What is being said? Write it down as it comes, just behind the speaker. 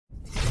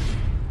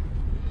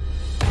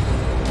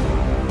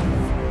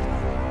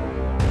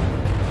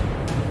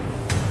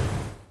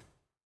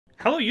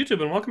Hello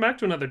YouTube and welcome back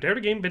to another Dare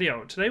to Game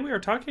video. Today we are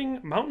talking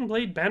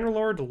Mount&Blade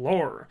Bannerlord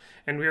lore,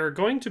 and we are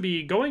going to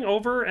be going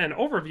over an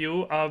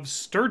overview of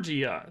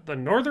Sturgia, the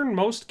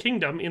northernmost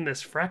kingdom in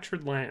this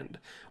fractured land.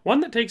 One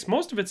that takes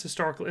most of its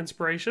historical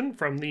inspiration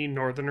from the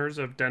northerners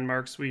of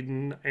Denmark,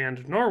 Sweden,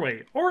 and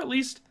Norway, or at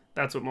least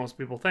that's what most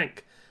people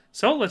think.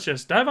 So let's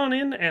just dive on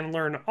in and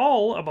learn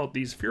all about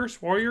these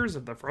fierce warriors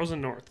of the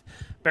frozen north.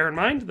 Bear in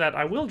mind that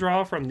I will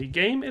draw from the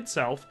game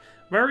itself,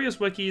 various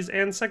wikis,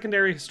 and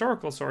secondary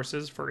historical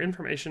sources for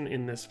information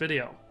in this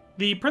video.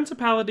 The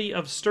Principality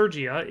of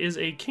Sturgia is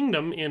a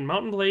kingdom in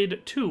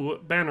Mount&Blade II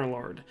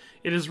Bannerlord.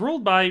 It is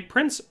ruled by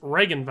Prince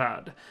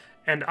Raganvad,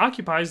 and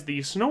occupies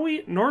the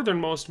snowy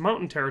northernmost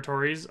mountain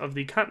territories of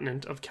the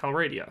continent of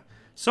Calradia.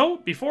 So,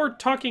 before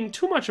talking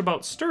too much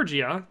about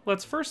Sturgia,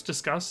 let's first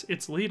discuss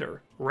its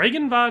leader.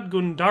 Raganvad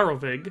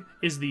Gundarovig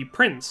is the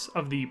prince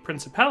of the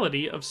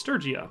Principality of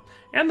Sturgia,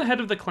 and the head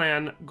of the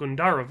clan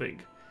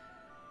Gundarovig.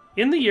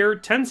 In the year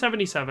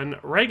 1077,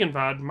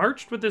 Raganvad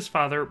marched with his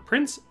father,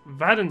 Prince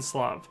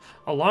Vadenslav,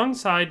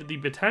 alongside the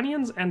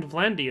Battanians and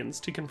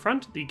Vlandians to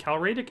confront the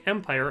Calradic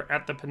Empire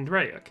at the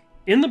Pendraic.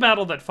 In the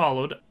battle that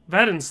followed,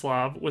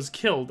 Vadenslav was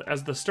killed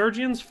as the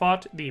Sturgians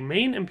fought the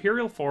main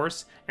imperial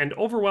force and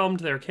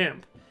overwhelmed their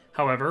camp.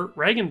 However,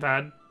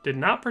 Raganvad did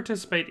not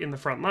participate in the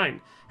front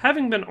line,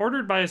 having been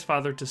ordered by his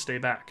father to stay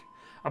back.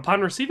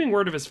 Upon receiving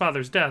word of his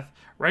father's death,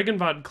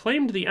 Raganvad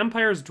claimed the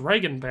Empire's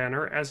dragon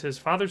banner as his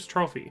father's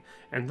trophy,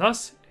 and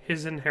thus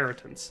his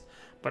inheritance.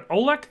 But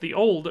Olek the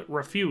Old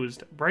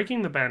refused,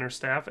 breaking the banner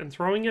staff and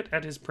throwing it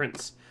at his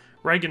prince.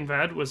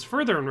 Raganvad was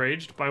further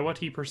enraged by what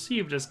he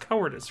perceived as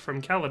cowardice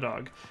from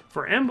Caladog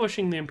for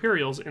ambushing the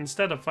Imperials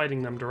instead of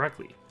fighting them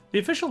directly. The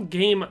official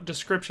game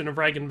description of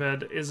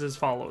Raganvad is as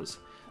follows.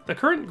 The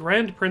current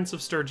Grand Prince of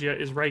Sturgia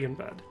is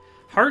Raganvad.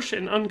 Harsh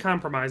and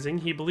uncompromising,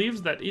 he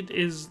believes that it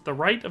is the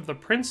right of the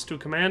prince to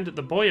command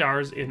the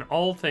boyars in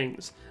all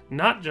things,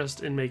 not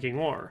just in making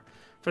war.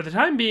 For the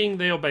time being,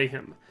 they obey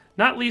him,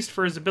 not least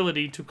for his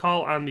ability to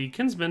call on the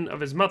kinsman of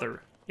his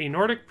mother, a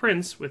Nordic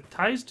prince with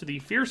ties to the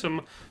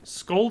fearsome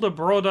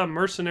Skoldabroda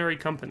mercenary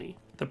company.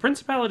 The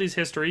Principality's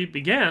history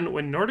began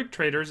when Nordic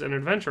traders and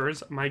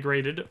adventurers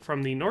migrated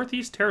from the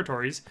northeast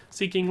territories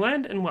seeking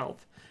land and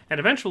wealth, and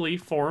eventually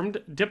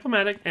formed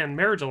diplomatic and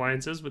marriage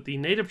alliances with the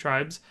native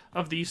tribes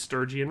of the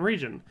Sturgian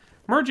region,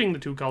 merging the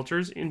two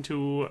cultures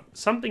into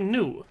something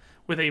new,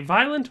 with a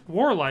violent,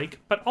 warlike,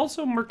 but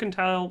also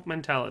mercantile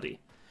mentality.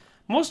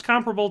 Most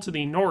comparable to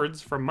the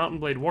Nords from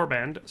Mount&Blade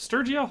Warband,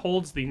 Sturgia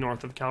holds the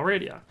north of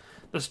Calradia.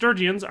 The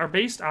Sturgians are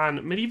based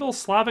on medieval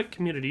Slavic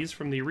communities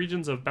from the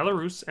regions of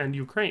Belarus and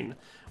Ukraine,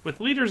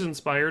 with leaders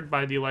inspired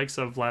by the likes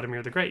of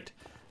Vladimir the Great.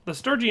 The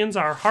Sturgians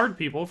are hard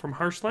people from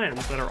harsh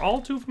lands that are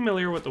all too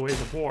familiar with the ways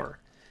of war.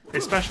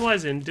 They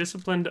specialize in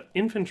disciplined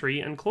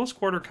infantry and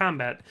close-quarter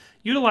combat,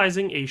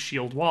 utilizing a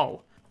shield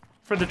wall.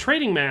 For the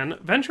trading man,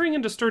 venturing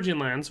into Sturgian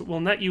lands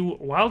will net you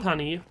wild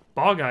honey,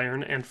 bog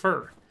iron, and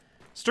fur.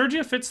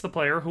 Sturgia fits the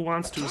player who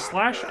wants to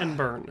slash and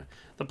burn,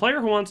 the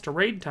player who wants to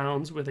raid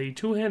towns with a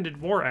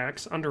two-handed war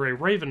axe under a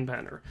raven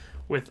banner,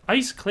 with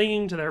ice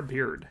clinging to their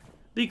beard.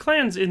 The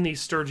clans in the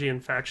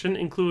Sturgian faction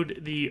include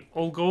the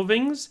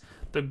Olgovings,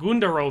 the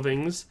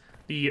Gundarovings,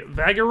 the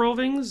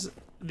Vagarovings,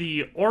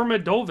 the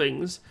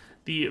Ormedovings,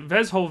 the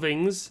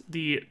Veshovings,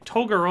 the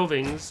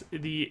Togarovings,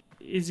 the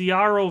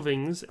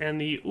Iziarovings,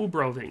 and the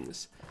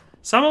Ubrovings.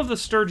 Some of the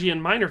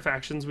Sturgian minor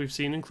factions we've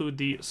seen include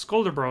the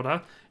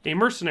Skoldabroda, a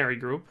mercenary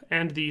group,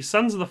 and the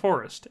Sons of the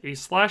Forest, a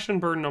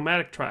slash-and-burn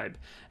nomadic tribe,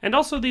 and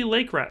also the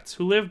Lake Rats,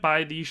 who live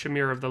by the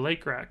Shamir of the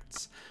Lake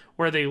Rats,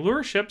 where they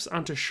lure ships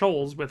onto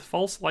shoals with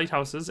false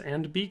lighthouses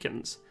and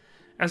beacons.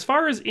 As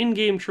far as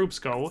in-game troops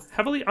go,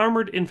 heavily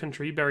armored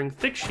infantry bearing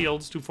thick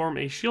shields to form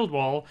a shield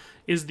wall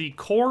is the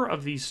core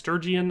of the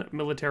Sturgian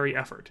military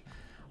effort,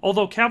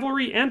 although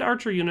cavalry and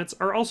archer units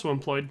are also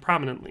employed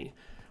prominently.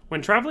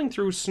 When traveling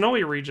through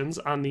snowy regions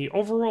on the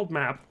overworld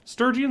map,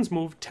 Sturgians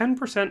move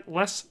 10%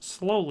 less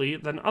slowly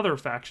than other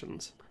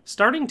factions.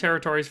 Starting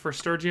territories for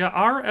Sturgia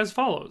are as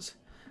follows.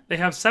 They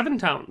have 7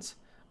 towns: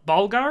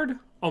 Balgard,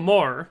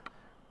 Omor,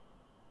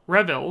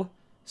 Revil,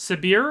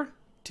 Sibir,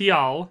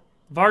 Tial,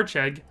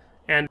 Varcheg,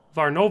 and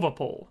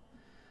Varnovopol.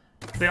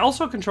 They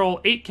also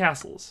control 8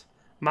 castles: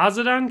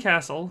 Mazadan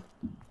Castle,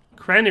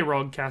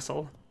 Kranirog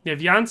Castle,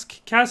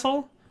 Nevyansk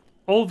Castle,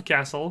 Olv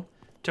Castle,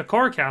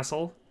 Tokor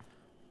Castle,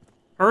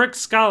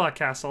 Urikskala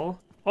Castle,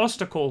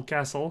 Ostakol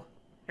Castle,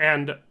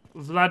 and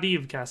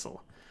Vladiv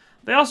Castle.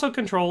 They also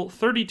control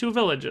 32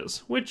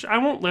 villages, which I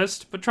won't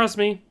list, but trust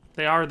me,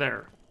 they are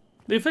there.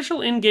 The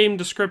official in-game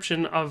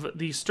description of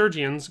the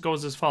Sturgians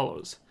goes as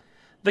follows.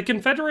 The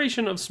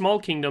confederation of small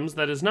kingdoms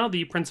that is now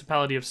the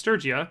Principality of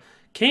Sturgia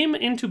came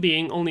into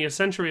being only a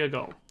century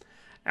ago.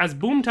 As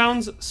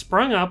boomtowns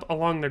sprung up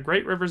along the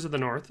great rivers of the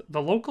north,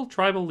 the local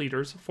tribal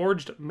leaders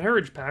forged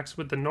marriage pacts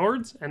with the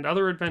Nords and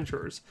other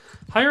adventurers,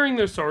 hiring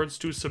their swords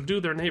to subdue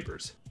their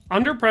neighbors.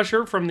 Under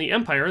pressure from the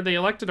Empire, they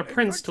elected a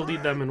prince to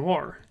lead them in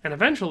war, and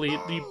eventually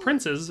the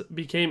princes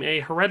became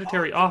a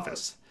hereditary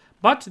office.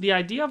 But the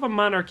idea of a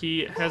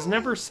monarchy has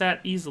never sat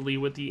easily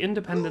with the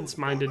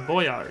independence-minded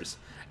boyars,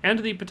 and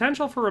the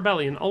potential for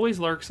rebellion always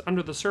lurks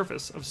under the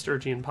surface of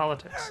Sturgian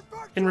politics.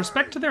 In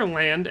respect to their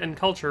land and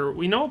culture,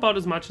 we know about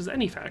as much as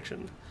any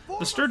faction.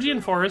 The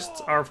Sturgian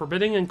forests are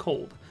forbidding and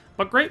cold,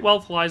 but great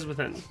wealth lies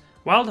within.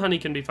 Wild honey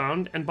can be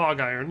found, and bog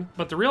iron,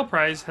 but the real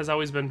prize has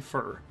always been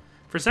fur.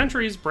 For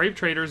centuries, brave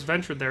traders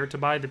ventured there to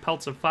buy the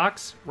pelts of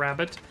fox,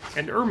 rabbit,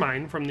 and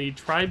ermine from the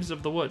tribes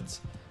of the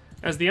woods.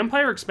 As the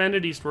empire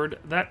expanded eastward,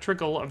 that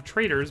trickle of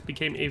traders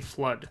became a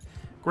flood.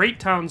 Great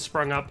towns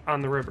sprung up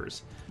on the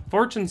rivers.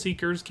 Fortune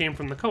seekers came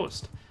from the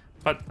coast,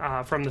 but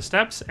from the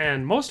steppes,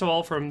 and most of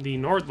all from the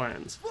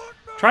Nordlands.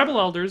 Tribal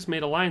elders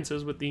made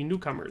alliances with the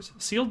newcomers,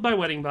 sealed by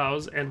wedding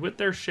vows, and with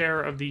their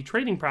share of the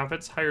trading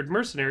profits hired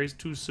mercenaries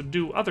to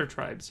subdue other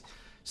tribes.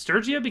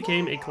 Sturgia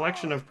became a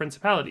collection of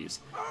principalities,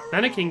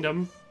 then a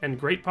kingdom, and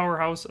great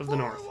powerhouse of the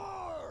north.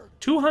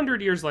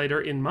 200 years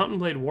later, in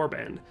Mount&Blade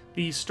Warband,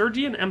 the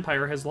Sturgian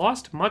Empire has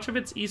lost much of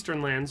its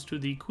eastern lands to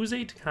the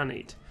Khuzait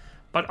Khanate,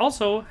 but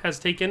also has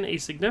taken a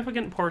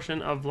significant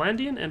portion of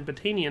Vlandian and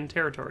Batanian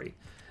territory.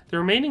 The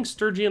remaining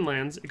Sturgian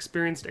lands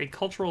experienced a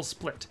cultural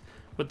split,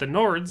 with the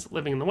Nords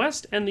living in the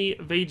west and the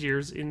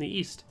Vaegirs in the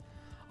east.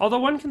 Although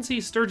one can see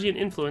Sturgian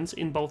influence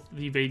in both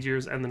the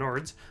Vaegirs and the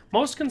Nords,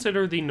 most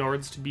consider the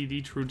Nords to be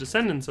the true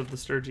descendants of the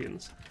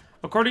Sturgians.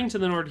 According to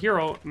the Nord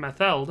hero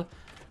Matheld,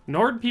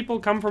 Nord people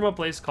come from a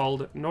place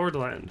called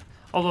Nordland,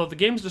 although the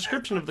game's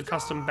description of the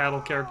custom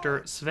battle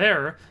character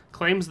Sverre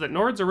claims that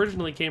Nords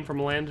originally came from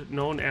a land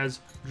known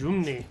as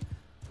Jumni.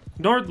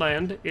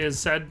 Nordland is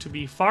said to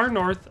be far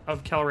north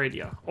of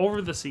Calradia,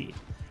 over the sea,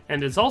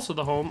 and is also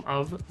the home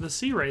of the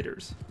Sea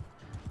Raiders.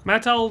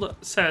 Matheld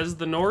says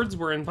the Nords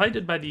were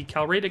invited by the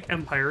Calradic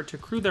Empire to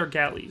crew their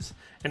galleys,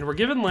 and were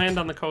given land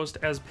on the coast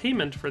as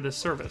payment for this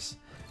service.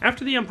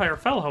 After the Empire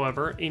fell,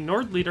 however, a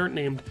Nord leader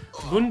named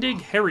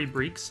Gundig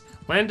Harrybreeks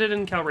landed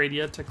in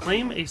Calradia to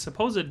claim a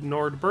supposed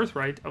Nord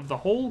birthright of the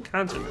whole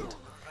continent.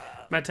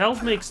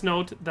 Matheld makes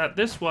note that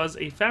this was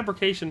a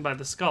fabrication by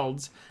the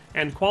Skalds,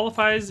 and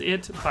qualifies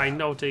it by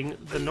noting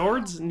the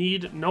Nords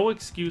need no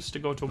excuse to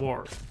go to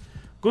war.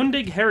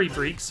 Gundig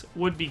Harrybreeks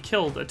would be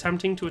killed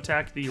attempting to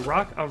attack the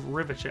Rock of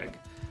Rivacheg,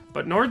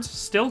 but Nords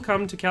still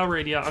come to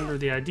Calradia under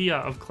the idea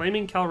of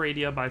claiming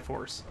Calradia by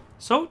force.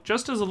 So,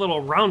 just as a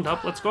little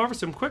roundup, let's go over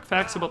some quick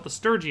facts about the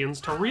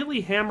Sturgians to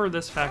really hammer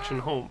this faction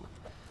home.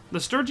 The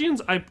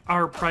Sturgians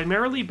are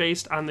primarily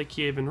based on the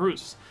Kievan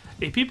Rus,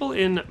 a people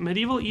in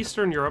medieval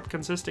Eastern Europe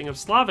consisting of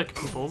Slavic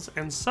peoples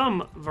and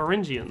some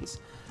Varangians,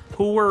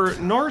 who were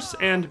Norse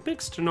and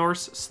mixed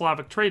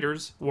Norse-Slavic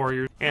traders,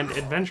 warriors, and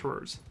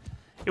adventurers.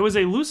 It was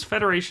a loose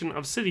federation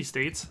of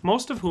city-states,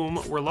 most of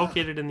whom were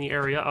located in the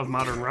area of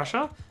modern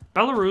Russia,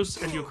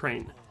 Belarus, and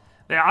Ukraine.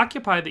 They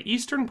occupy the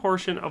eastern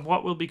portion of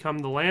what will become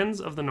the lands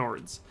of the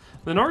Nords.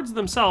 The Nords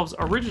themselves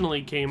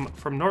originally came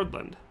from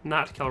Nordland,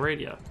 not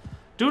Calradia.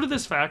 Due to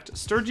this fact,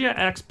 Sturgia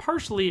acts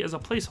partially as a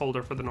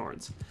placeholder for the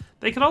Nords.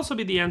 They could also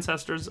be the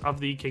ancestors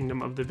of the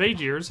Kingdom of the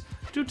Vaegirs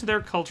due to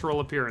their cultural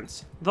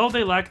appearance, though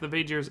they lack the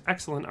Vaegirs'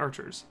 excellent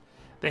archers.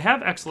 They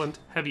have excellent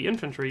heavy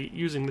infantry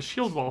using the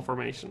shieldwall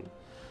formation.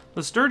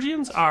 The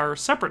Sturgians are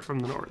separate from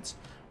the Nords,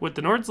 with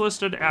the Nords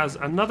listed as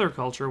another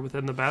culture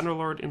within the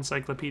Bannerlord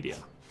Encyclopedia.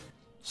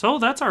 So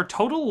that's our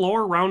total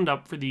lore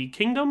roundup for the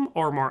kingdom,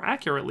 or more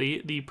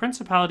accurately, the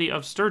Principality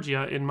of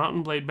Sturgia in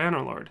Mount&Blade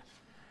Bannerlord.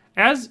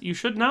 As you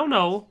should now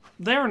know,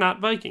 they are not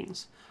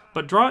Vikings,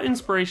 but draw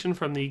inspiration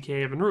from the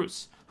Kievan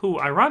Rus, who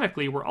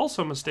ironically were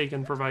also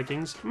mistaken for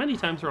Vikings many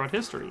times throughout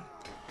history.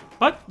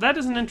 But that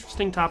is an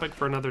interesting topic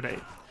for another day.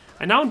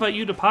 I now invite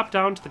you to pop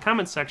down to the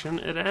comments section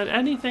and add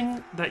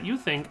anything that you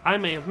think I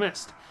may have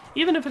missed,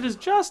 even if it is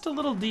just a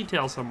little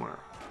detail somewhere.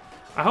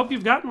 I hope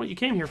you've gotten what you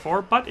came here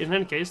for, but in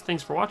any case,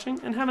 thanks for watching,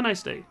 and have a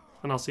nice day,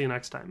 and I'll see you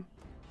next time.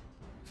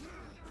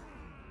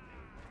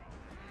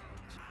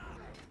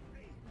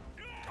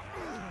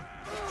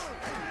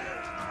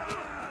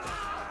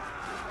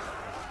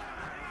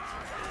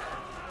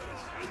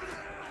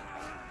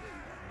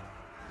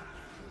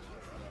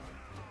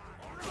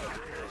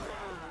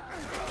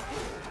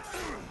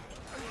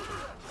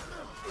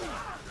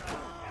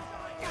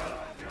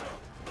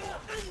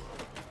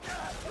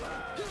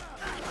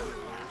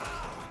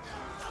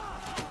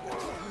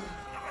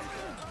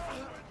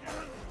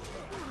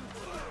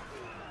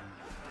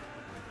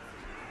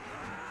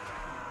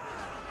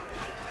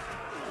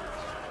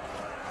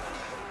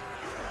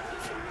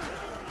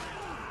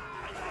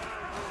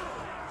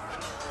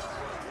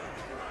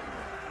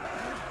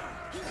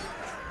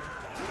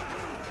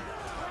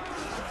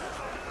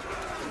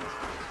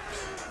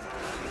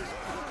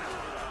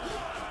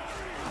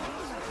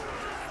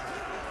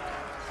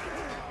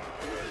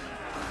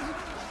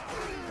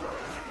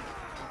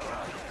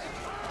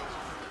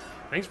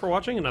 Thanks for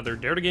watching another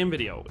Dare to Game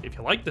video. If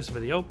you liked this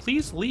video,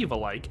 please leave a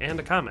like and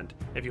a comment.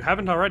 If you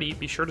haven't already,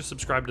 be sure to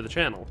subscribe to the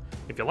channel.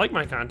 If you like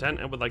my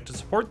content and would like to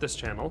support this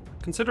channel,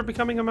 consider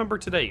becoming a member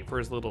today for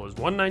as little as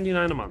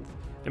 $1.99 a month.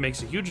 It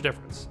makes a huge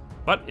difference.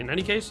 But in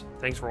any case,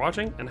 thanks for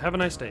watching and have a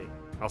nice day.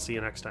 I'll see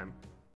you next time.